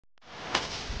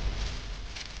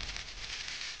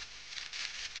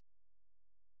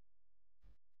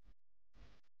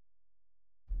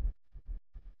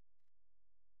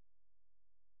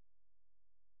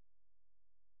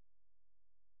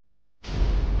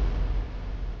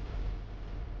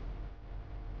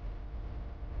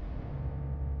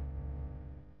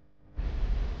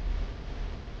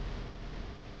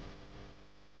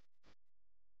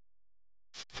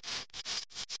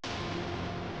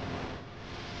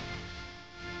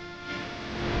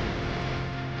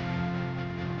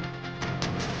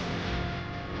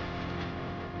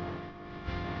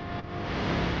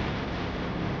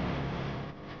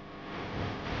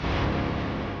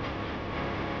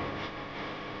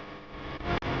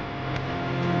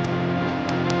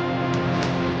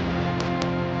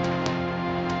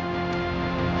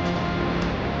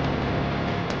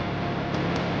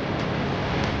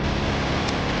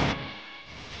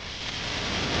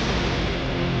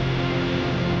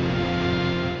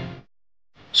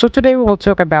So today we will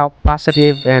talk about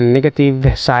positive and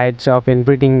negative sides of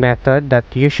inbreeding method that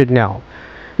you should know.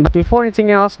 But before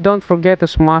anything else, don't forget to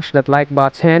smash that like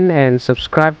button and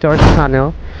subscribe to our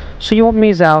channel so you won't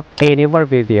miss out any of our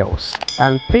videos.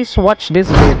 And please watch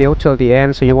this video till the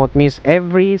end so you won't miss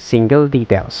every single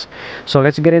details. So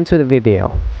let's get into the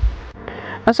video.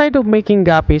 Aside of making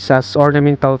guppies as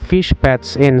ornamental fish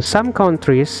pets in some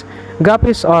countries,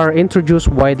 guppies are introduced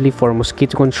widely for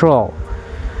mosquito control,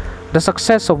 the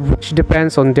success of which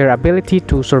depends on their ability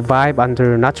to survive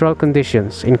under natural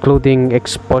conditions, including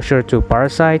exposure to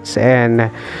parasites and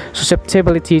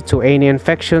susceptibility to any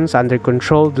infections under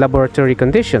controlled laboratory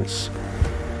conditions.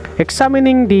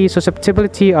 Examining the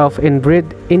susceptibility of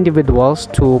inbred individuals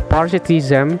to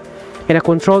parasitism in a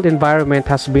controlled environment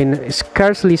has been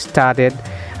scarcely studied,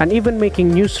 and even making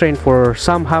new strain for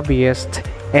some hobbyists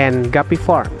and guppy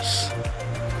farms.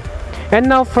 And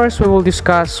now first we will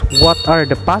discuss what are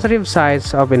the positive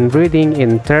sides of inbreeding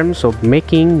in terms of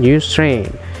making new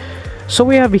strain. So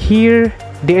we have here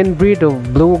the inbreed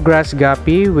of bluegrass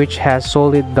guppy, which has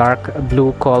solid dark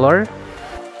blue color.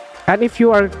 And if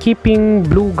you are keeping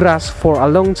bluegrass for a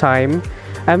long time,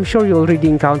 I'm sure you already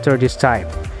encountered this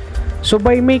type. So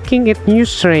by making it new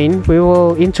strain, we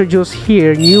will introduce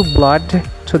here new blood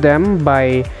to them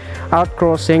by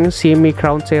outcrossing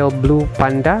semi-crown-tail blue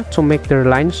panda to make their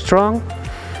line strong.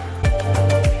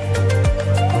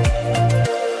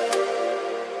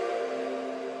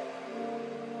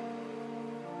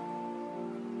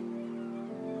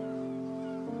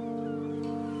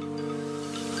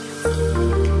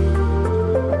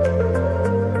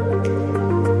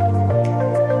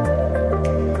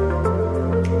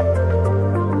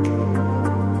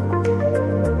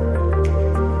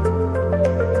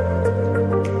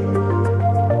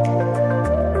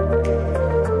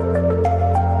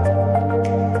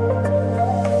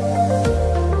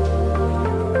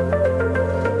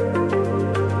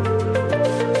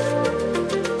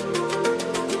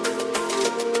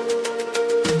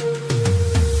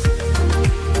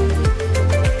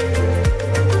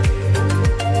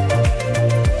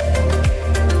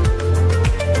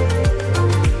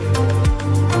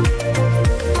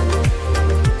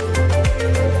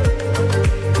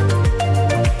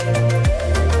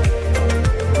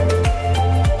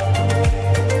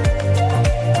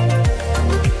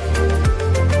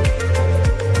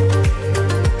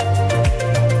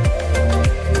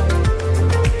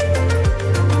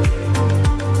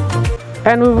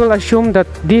 And we will assume that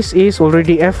this is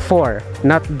already F4,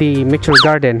 not the mature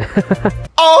garden.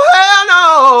 Oh hell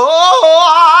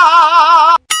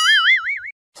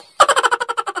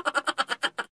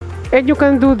no! And you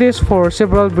can do this for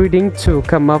several breeding to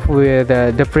come up with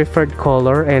the preferred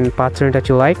color and pattern that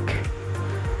you like.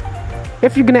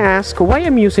 If you're gonna ask why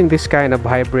I'm using this kind of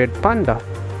hybrid panda,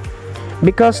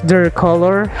 because their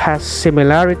color has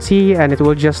similarity and it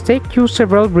will just take you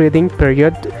several breeding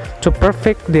period to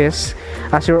perfect this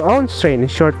as your own strain in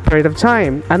short period of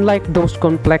time, unlike those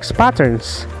complex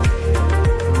patterns.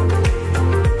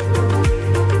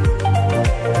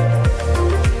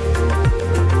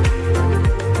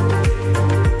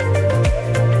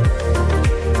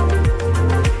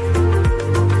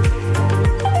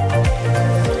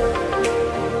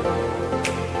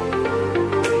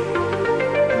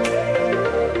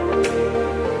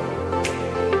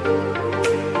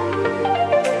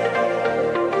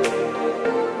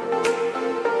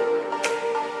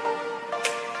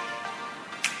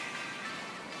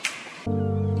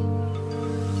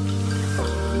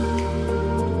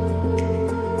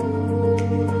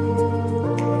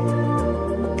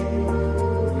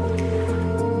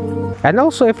 And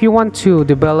also, if you want to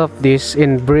develop this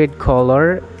inbred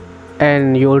color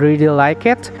and you already like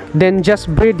it, then just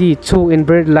breed the two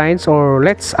inbred lines, or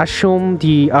let's assume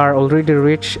they are already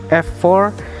reached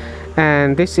F4,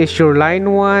 and this is your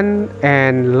line 1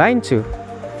 and line 2.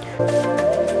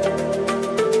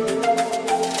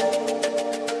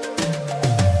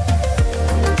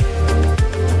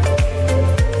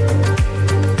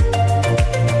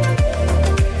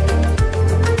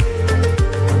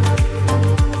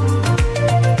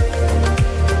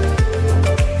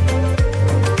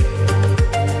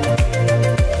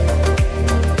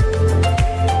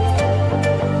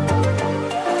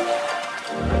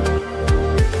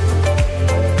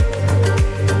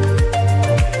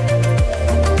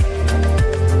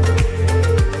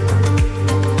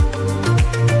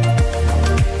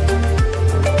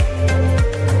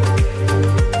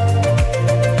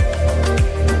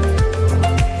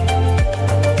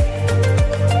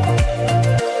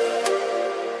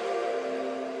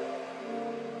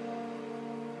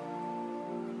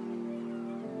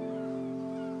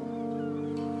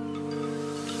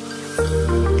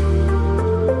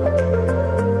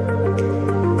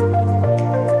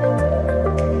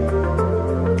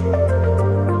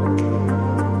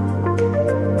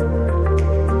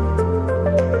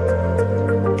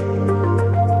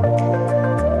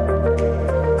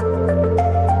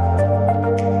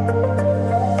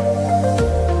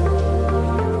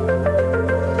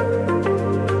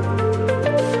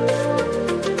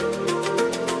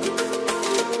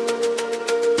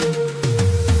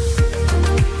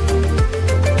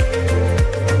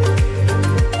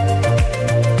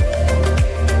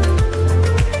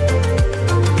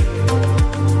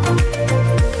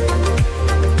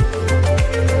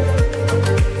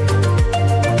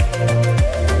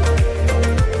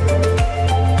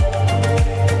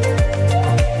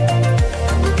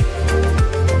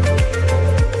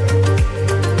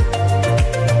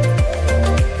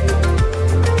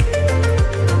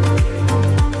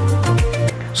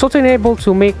 So to enable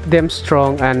to make them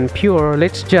strong and pure,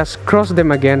 let's just cross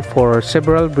them again for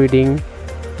several breeding,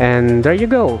 and there you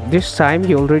go. This time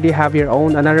you already have your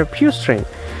own another pure strain.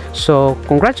 So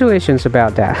congratulations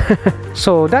about that.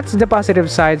 So that's the positive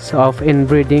sides of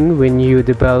inbreeding when you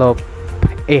develop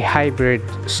a hybrid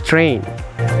strain.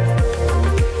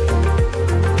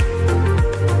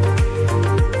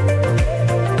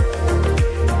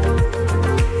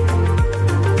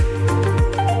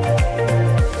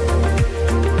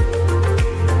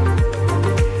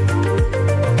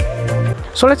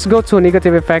 So let's go to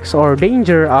negative effects or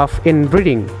danger of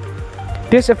inbreeding.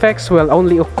 These effects will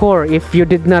only occur if you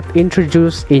did not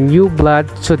introduce a new blood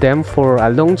to them for a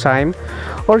long time,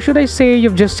 or should I say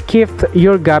you've just kept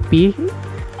your guppy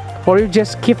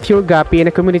in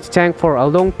a community tank for a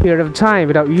long period of time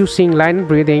without using line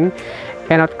breeding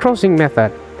and outcrossing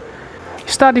method.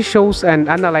 Study shows and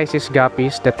analyzes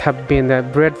guppies that have been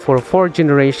bred for 4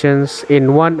 generations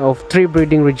in one of 3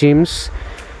 breeding regimes: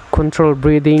 control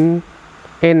breeding,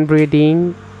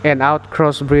 inbreeding, and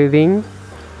outcross breeding.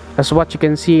 As what you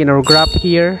can see in our graph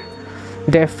here,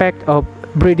 the effect of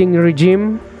breeding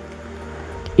regime: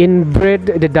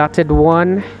 inbreed the dotted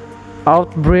one,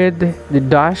 outbreed the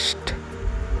dashed,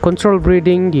 control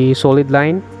breeding the solid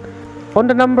line. On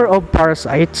the number of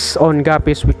parasites on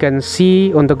guppies, we can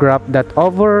see on the graph that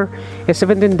over a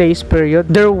 17 days period,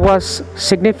 there was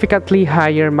significantly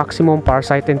higher maximum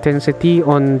parasite intensity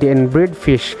on the inbred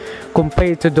fish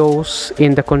compared to those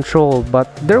in the control, but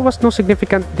there was no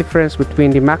significant difference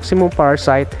between the maximum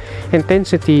parasite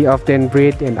intensity of the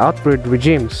inbred and outbred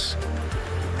regimes.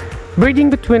 Breeding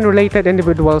between related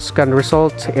individuals can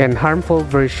result in harmful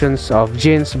versions of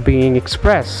genes being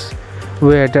expressed,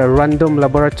 with random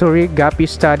laboratory guppy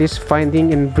studies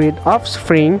finding inbred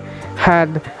offspring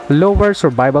had lower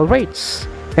survival rates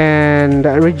and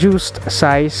reduced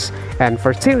size and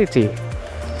fertility.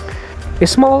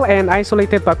 Small and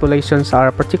isolated populations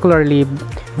are particularly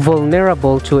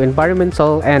vulnerable to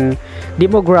environmental and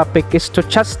demographic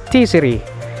stochasticity,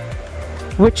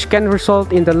 which can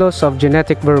result in the loss of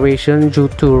genetic variation due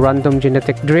to random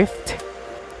genetic drift.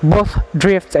 Both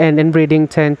drift and inbreeding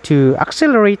tend to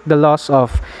accelerate the loss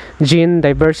of gene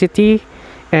diversity,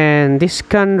 and this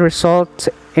can result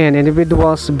in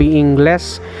individuals being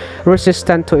less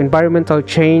resistant to environmental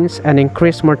change and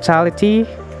increased mortality.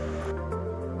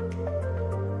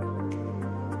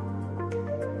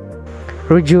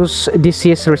 Reduce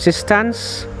disease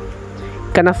resistance,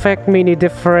 can affect many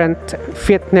different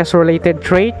fitness-related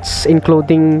traits,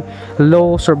 including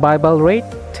low survival rate,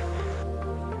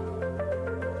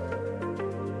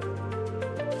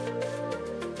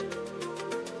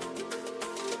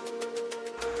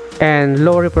 and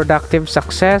low reproductive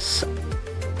success.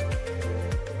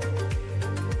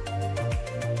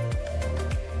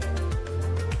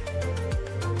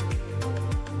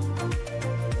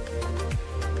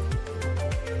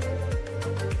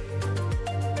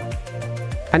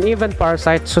 And even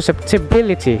parasite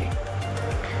susceptibility.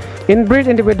 Inbred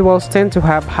individuals tend to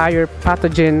have higher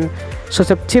pathogen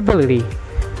susceptibility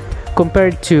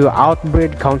compared to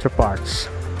outbred counterparts.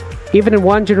 Even in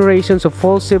one generation of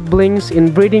full siblings,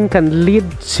 inbreeding can lead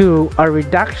to a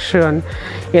reduction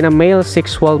in a male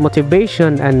sexual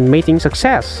motivation and mating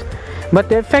success. But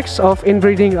the effects of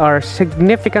inbreeding are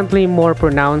significantly more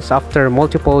pronounced after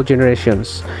multiple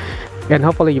generations. And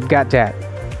hopefully you've got that.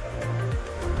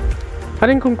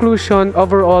 And in conclusion,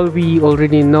 overall we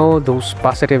already know those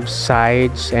positive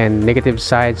sides and negative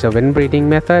sides of inbreeding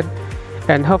method.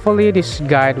 And hopefully this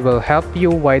guide will help you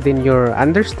widen your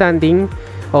understanding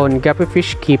on guppy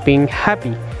fish keeping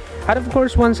hobby. And of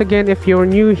course, once again, if you're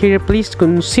new here, please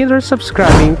consider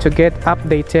subscribing to get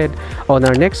updated on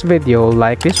our next video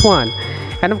like this one.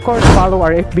 And of course, follow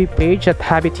our FB page at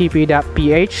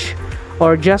hobbytp.ph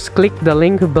or just click the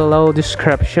link below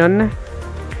description.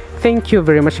 Thank you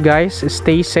very much guys,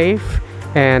 stay safe,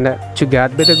 and to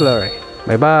God be the glory.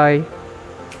 Bye bye.